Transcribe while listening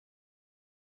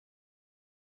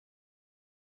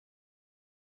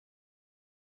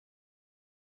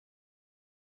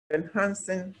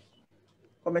enhancing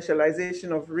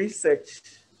commercialization of research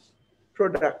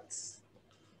products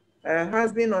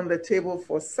has been on the table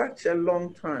for such a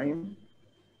long time,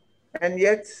 and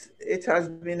yet it has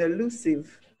been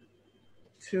elusive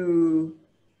to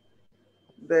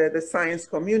the science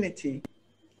community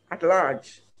at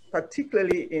large,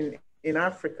 particularly in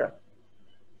Africa.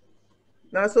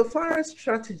 Now, so FARA's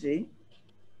strategy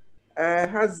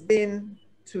has been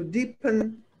to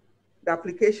deepen the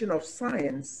application of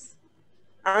science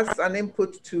as an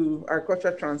input to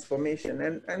agricultural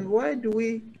transformation. And why do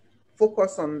we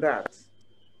focus on that?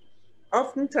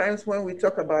 Oftentimes when we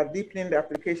talk about deepening the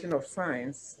application of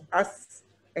science as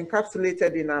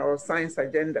encapsulated in our science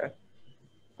agenda,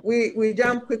 we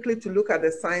jump quickly to look at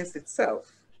the science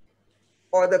itself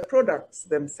or the products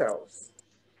themselves.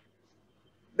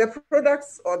 The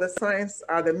products or the science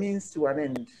are the means to an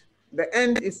end. The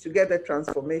end is to get the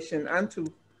transformation and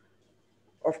to,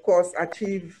 of course,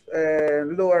 achieve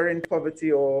lowering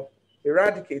poverty or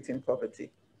eradicating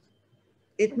poverty.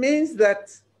 It means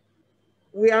that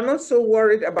we are not so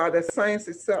worried about the science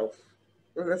itself,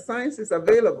 because the science is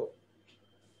available.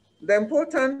 The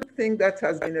important thing that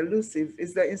has been elusive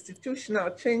is the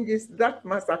institutional changes that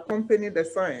must accompany the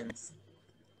science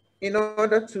in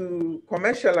order to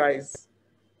commercialize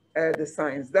the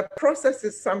science. The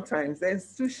processes sometimes, the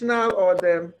institutional or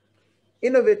the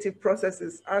innovative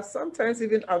processes are sometimes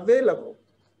even available.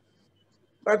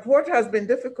 But what has been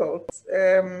difficult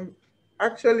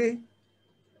actually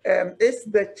is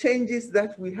the changes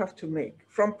that we have to make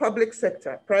from public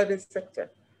sector, private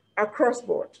sector, across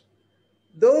board.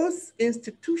 Those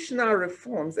institutional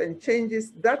reforms and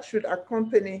changes that should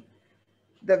accompany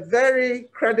the very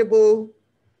credible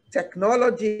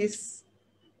technologies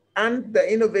and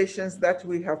the innovations that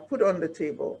we have put on the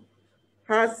table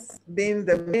has been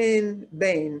the main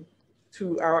bane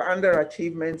to our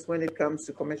underachievements when it comes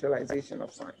to commercialization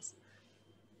of science.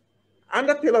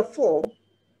 Under Pillar 4,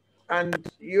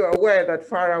 and you are aware that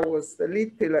FARA was the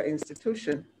lead pillar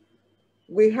institution,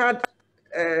 we had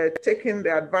taken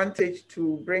the advantage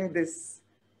to bring this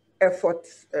effort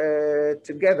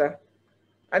together.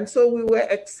 And so we were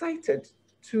excited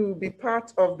to be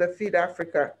part of the Feed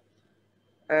Africa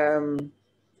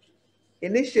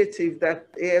initiative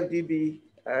that AFDB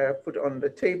put on the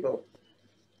table,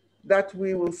 that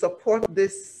we will support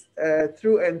this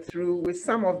through and through with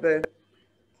some of the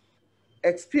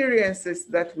experiences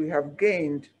that we have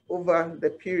gained over the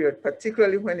period,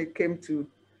 particularly when it came to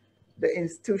the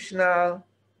institutional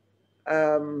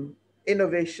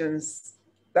innovations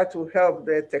that will help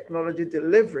the technology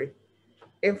delivery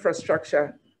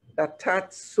infrastructure that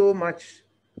TAAT so much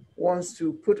wants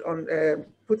to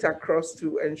put across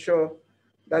to ensure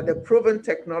that the proven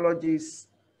technologies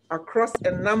across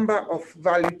a number of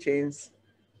value chains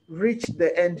reach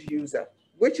the end user,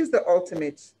 which is the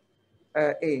ultimate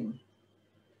aim.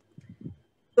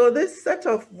 So this set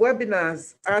of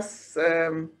webinars, as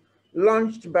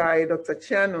launched by Dr.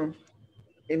 Chiano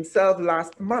himself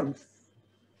last month,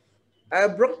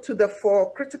 brought to the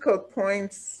fore critical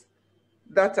points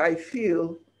that I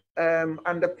feel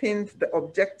underpinned the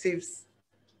objectives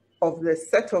of the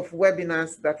set of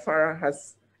webinars that FARA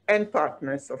has, and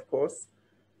partners, of course,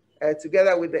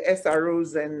 together with the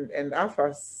SROs and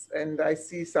AFAAS, and I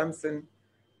see Samson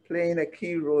playing a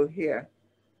key role here,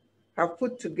 have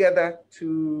put together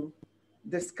to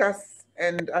discuss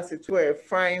and, as it were,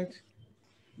 find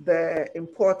the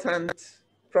important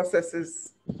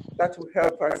processes that will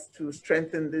help us to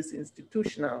strengthen these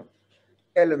institutional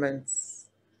elements.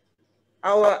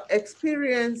 Our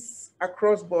experience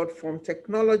across board from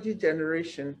technology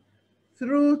generation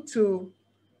through to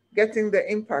getting the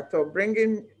impact of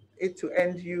bringing it to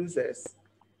end users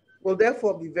will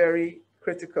therefore be very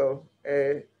critical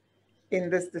in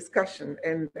this discussion.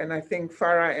 And I think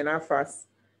FARA and AFAAS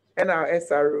and our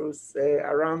SROs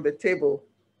around the table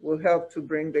will help to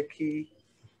bring the key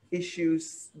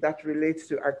issues that relate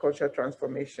to agricultural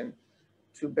transformation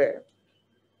to bear.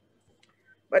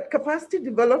 But capacity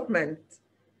development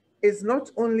is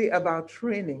not only about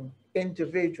training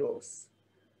individuals.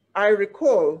 I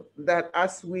recall that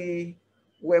as we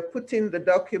were putting the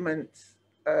document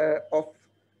of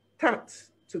TAAT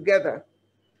together,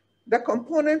 the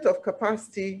component of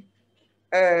capacity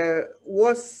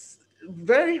was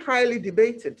very highly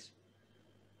debated,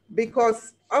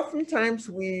 because oftentimes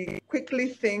we quickly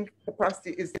think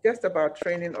capacity is just about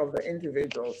training of the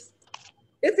individuals.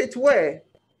 If it were,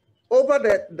 over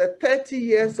the 30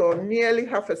 years or nearly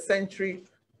half a century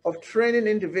of training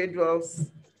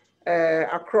individuals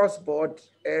across board,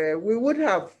 we would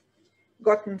have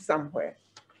gotten somewhere.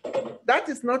 That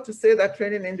is not to say that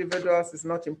training individuals is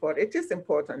not important. It is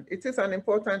important. It is an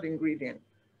important ingredient,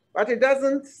 but it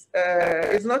doesn't,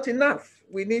 it's not enough.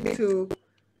 We need to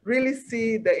really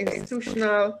see the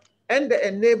institutional and the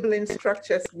enabling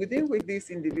structures within which these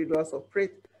individuals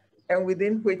operate and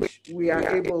within which we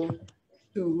are able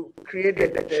to create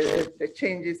the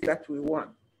changes that we want.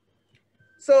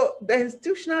 So the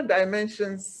institutional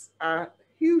dimensions are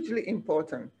hugely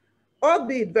important,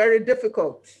 albeit very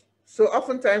difficult. So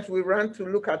oftentimes we run to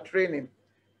look at training.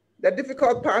 The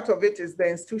difficult part of it is the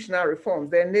institutional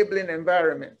reforms, the enabling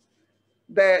environment,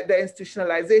 the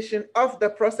institutionalization of the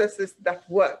processes that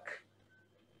work.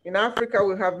 In Africa,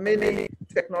 we have many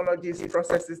technologies,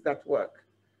 processes that work,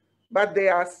 but they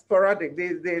are sporadic. They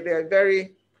are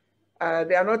very,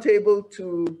 they are not able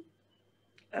to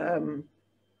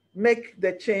make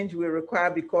the change we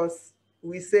require because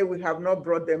we say we have not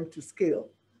brought them to scale.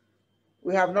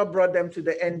 We have not brought them to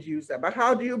the end user. But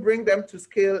how do you bring them to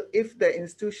scale if the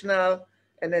institutional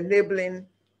and enabling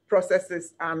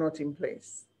processes are not in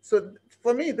place? So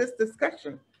for me, this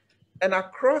discussion and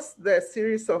across the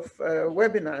series of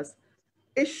webinars,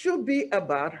 it should be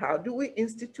about how do we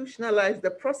institutionalize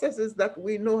the processes that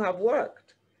we know have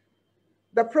worked.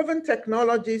 The proven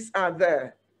technologies are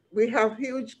there. We have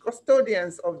huge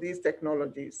custodians of these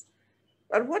technologies.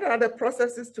 But what are the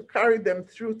processes to carry them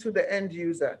through to the end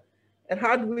user? And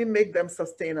how do we make them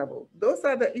sustainable? Those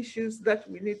are the issues that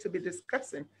we need to be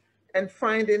discussing and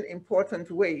finding important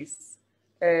ways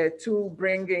to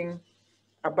bringing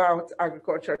about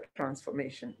agricultural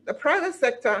transformation. The private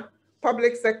sector,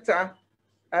 public sector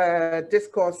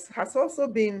discourse has also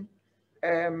been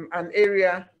an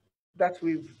area that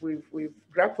we've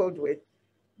grappled with,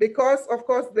 because of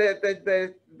course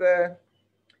the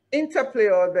interplay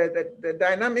or the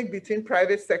dynamic between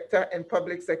private sector and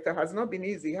public sector has not been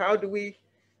easy. How do we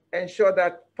ensure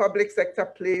that public sector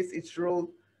plays its role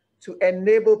to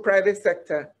enable private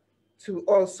sector to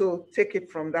also take it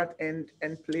from that end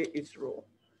and play its role?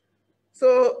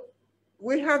 So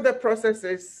we have the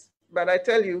processes, but I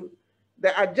tell you,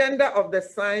 the agenda of the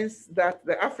science that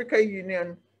the African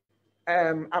Union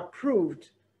approved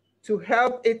to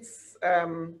help its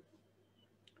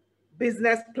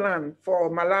business plan for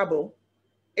Malabo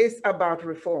is about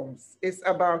reforms. It's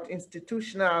about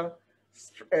institutional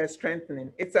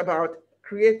strengthening. It's about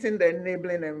creating the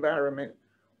enabling environment.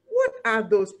 What are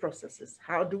those processes?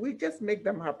 How do we just make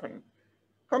them happen?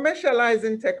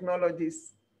 Commercializing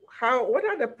technologies. What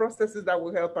are the processes that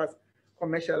will help us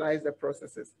commercialize the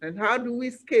processes? And how do we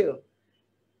scale?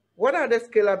 What are the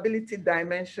scalability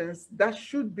dimensions that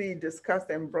should be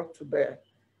discussed and brought to bear?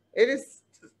 It is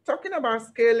talking about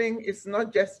scaling is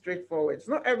not just straightforward. It's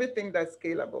not everything that's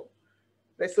scalable.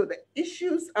 So the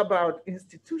issues about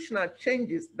institutional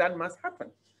changes that must happen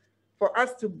for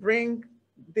us to bring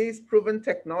these proven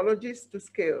technologies to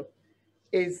scale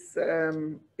is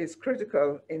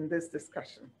critical in this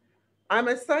discussion. I'm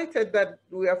excited that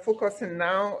we are focusing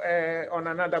now on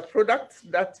another product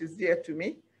that is dear to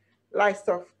me,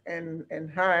 livestock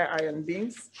and high iron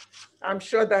beans. I'm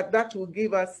sure that that will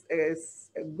give us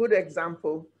a good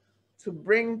example to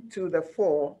bring to the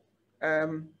fore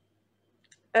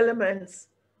elements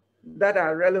that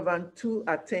are relevant to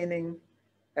attaining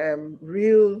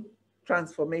real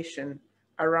transformation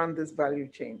around this value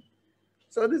chain.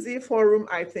 So this e-forum,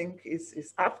 I think,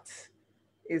 is apt,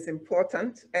 is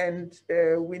important, and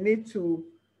we need to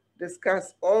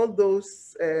discuss all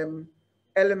those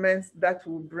elements that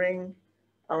will bring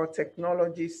our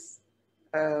technologies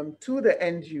to the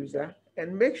end user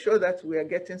and make sure that we are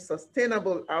getting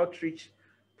sustainable outreach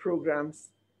programs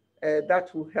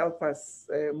that will help us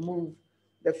move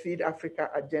the Feed Africa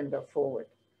agenda forward.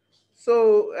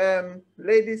 So,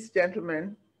 ladies,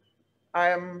 gentlemen, I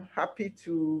am happy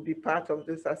to be part of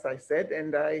this, as I said,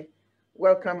 and I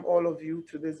welcome all of you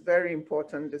to this very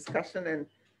important discussion. And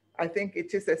I think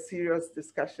it is a serious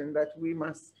discussion that we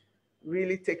must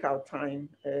really take our time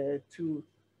to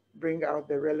bring out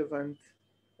the relevant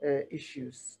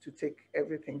issues to take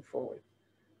everything forward.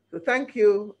 So thank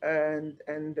you and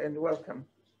welcome.